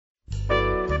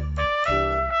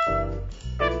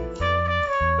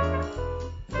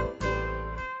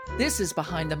This is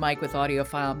Behind the Mic with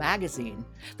AudioFile Magazine.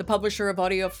 The publisher of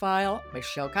AudioFile,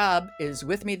 Michelle Cobb, is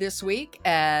with me this week,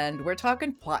 and we're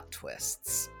talking plot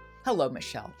twists. Hello,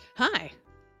 Michelle. Hi.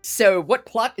 So, what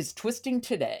plot is twisting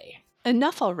today?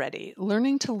 Enough Already,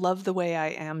 Learning to Love the Way I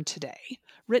Am Today,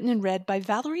 written and read by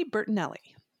Valerie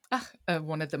Bertinelli.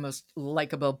 One of the most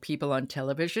likable people on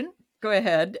television. Go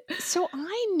ahead. So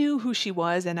I knew who she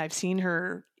was, and I've seen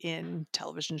her in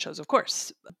television shows, of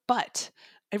course, but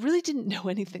I really didn't know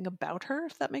anything about her,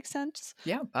 if that makes sense.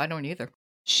 Yeah, I don't either.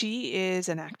 She is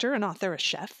an actor, an author, a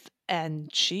chef,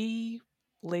 and she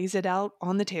lays it out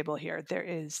on the table here. There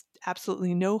is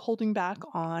absolutely no holding back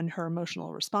on her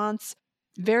emotional response.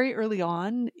 Very early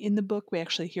on in the book, we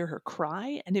actually hear her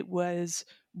cry, and it was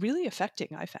really affecting,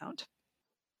 I found.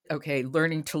 Okay,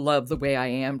 learning to love the way I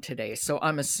am today. So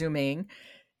I'm assuming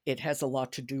it has a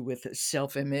lot to do with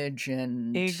self-image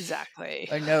and... Exactly.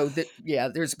 I know that, yeah,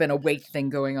 there's been a weight thing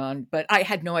going on, but I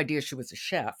had no idea she was a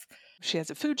chef. She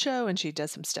has a food show, and she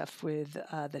does some stuff with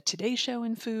the Today Show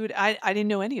in food. I didn't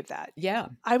know any of that. Yeah.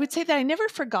 I would say that I never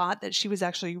forgot that she was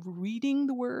actually reading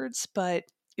the words, but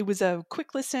it was a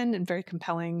quick listen and very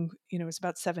compelling. It was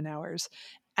about 7 hours.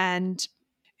 And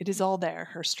it is all there.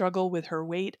 Her struggle with her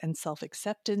weight and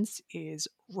self-acceptance is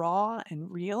raw and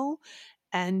real.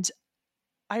 And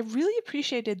I really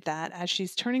appreciated that as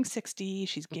she's turning 60,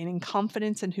 she's gaining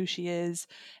confidence in who she is.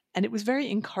 And it was very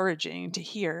encouraging to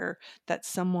hear that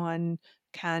someone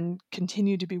can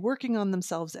continue to be working on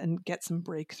themselves and get some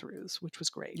breakthroughs, which was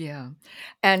great. Yeah.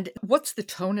 And what's the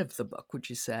tone of the book, would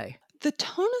you say? The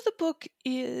tone of the book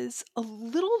is a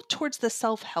little towards the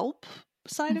self-help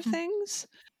side of Mhm. things,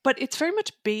 but it's very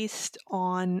much based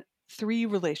on 3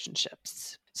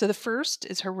 relationships. So the first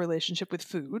is her relationship with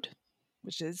food,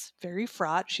 which is very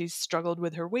fraught. She's struggled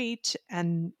with her weight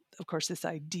and, of course, this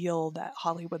ideal that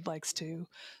Hollywood likes to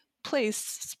place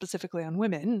specifically on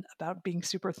women about being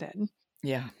super thin.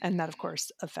 Yeah. And that, of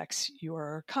course, affects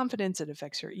your confidence. It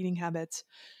affects your eating habits.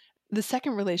 The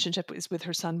second relationship is with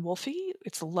her son, Wolfie.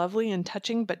 It's lovely and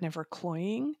touching, but never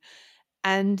cloying.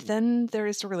 And then there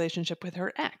is the relationship with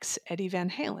her ex, Eddie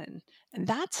Van Halen. And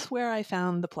that's where I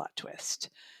found the plot twist.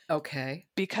 Okay.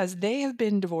 Because they have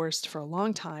been divorced for a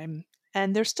long time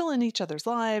and they're still in each other's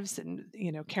lives and,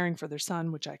 caring for their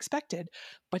son, which I expected,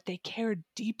 but they care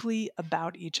deeply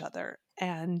about each other.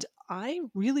 And I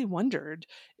really wondered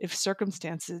if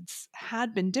circumstances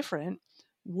had been different,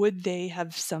 would they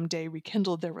have someday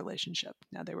rekindled their relationship?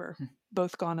 Now, they were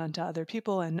both gone on to other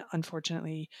people, and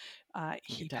unfortunately,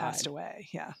 he passed away.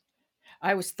 Yeah.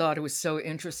 I always thought it was so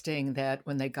interesting that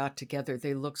when they got together,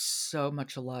 they looked so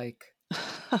much alike.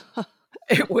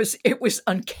 It was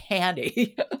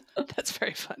uncanny. That's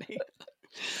very funny.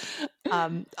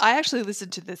 I actually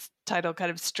listened to this title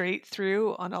kind of straight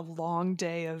through on a long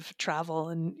day of travel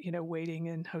and, waiting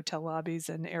in hotel lobbies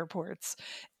and airports.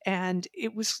 And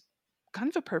it was kind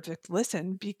of a perfect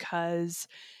listen because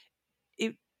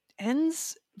it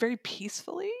ends very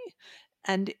peacefully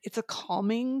and it's a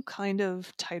calming kind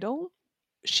of title.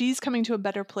 She's coming to a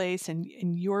better place and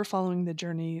you're following the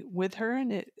journey with her.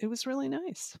 And it was really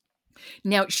nice.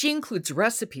 Now, she includes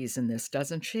recipes in this,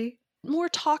 doesn't she? More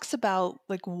talks about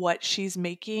like what she's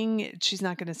making. She's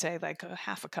not going to say like a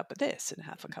half a cup of this and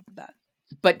half a cup of that.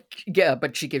 But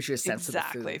she gives you a sense of the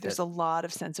Exactly. food. There's a lot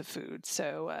of sense of food.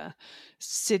 So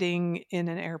sitting in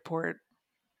an airport,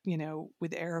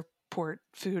 with airport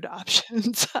food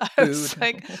options, I was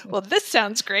like, well, this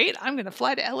sounds great. I'm going to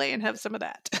fly to LA and have some of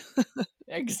that.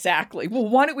 Exactly. Well,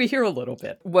 why don't we hear a little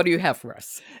bit? What do you have for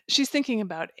us? She's thinking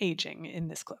about aging in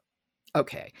this clip.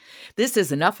 Okay. This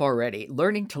is Enough Already,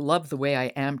 Learning to Love the Way I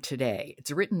Am Today. It's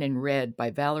written and read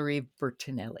by Valerie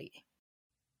Bertinelli.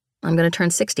 I'm going to turn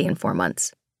 60 in 4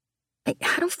 months. I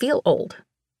don't feel old.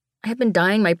 I have been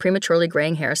dyeing my prematurely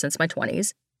graying hair since my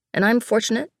 20s, and I'm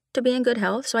fortunate to be in good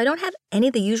health, so I don't have any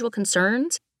of the usual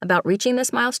concerns about reaching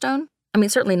this milestone. I mean,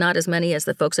 certainly not as many as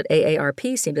the folks at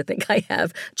AARP seem to think I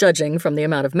have, judging from the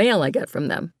amount of mail I get from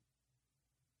them.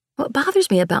 What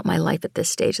bothers me about my life at this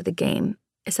stage of the game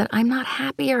is that I'm not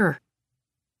happier.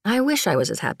 I wish I was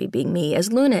as happy being me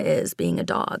as Luna is being a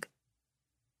dog.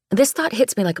 This thought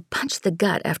hits me like a punch to the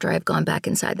gut after I've gone back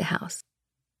inside the house.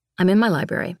 I'm in my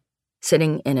library,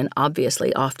 sitting in an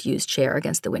obviously oft-used chair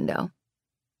against the window.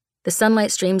 The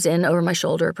sunlight streams in over my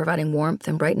shoulder, providing warmth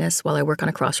and brightness while I work on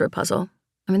a crossword puzzle.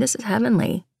 I mean, this is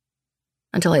heavenly.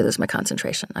 Until I lose my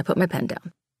concentration, I put my pen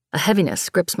down. A heaviness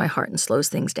grips my heart and slows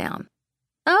things down.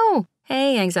 Oh,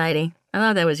 hey, anxiety. I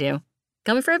thought that was you.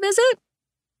 Coming for a visit?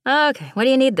 Okay, what do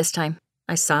you need this time?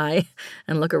 I sigh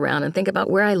and look around and think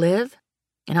about where I live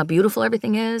and how beautiful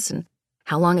everything is and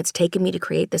how long it's taken me to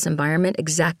create this environment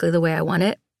exactly the way I want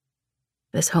it.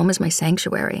 This home is my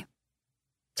sanctuary.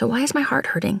 So why is my heart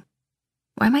hurting?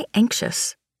 Why am I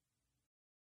anxious?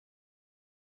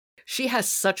 She has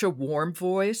such a warm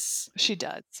voice. She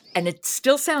does. And it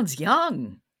still sounds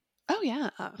young. Oh, yeah.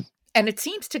 And it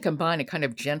seems to combine a kind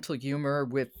of gentle humor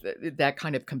with that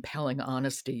kind of compelling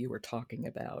honesty you were talking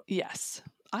about. Yes.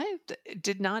 I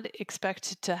did not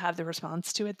expect to have the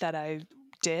response to it that I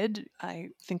did. I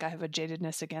think I have a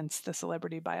jadedness against the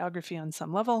celebrity biography on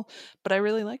some level, but I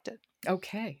really liked it.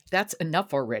 Okay, that's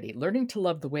enough already. Learning to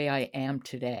Love the Way I Am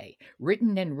Today,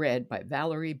 written and read by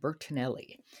Valerie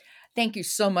Bertinelli. Thank you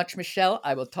so much, Michelle.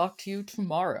 I will talk to you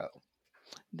tomorrow.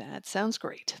 That sounds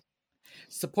great.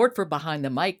 Support for Behind the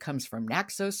Mic comes from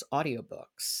Naxos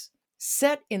Audiobooks.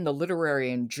 Set in the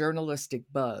literary and journalistic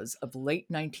buzz of late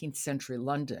 19th century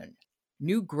London,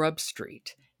 New Grub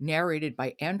Street, narrated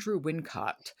by Andrew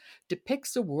Wincott,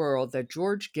 depicts a world that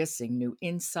George Gissing knew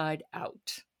inside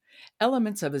out.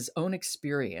 Elements of his own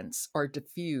experience are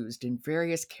diffused in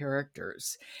various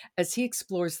characters as he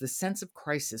explores the sense of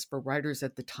crisis for writers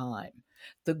at the time,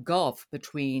 the gulf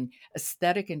between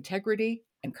aesthetic integrity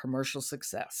and commercial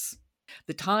success.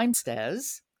 The Times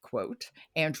says, quote,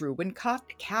 Andrew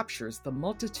Wincott captures the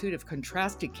multitude of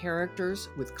contrasted characters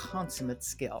with consummate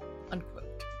skill,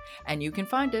 unquote. And you can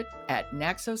find it at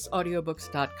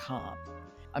naxosaudiobooks.com.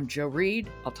 I'm Jo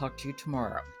Reed. I'll talk to you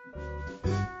tomorrow.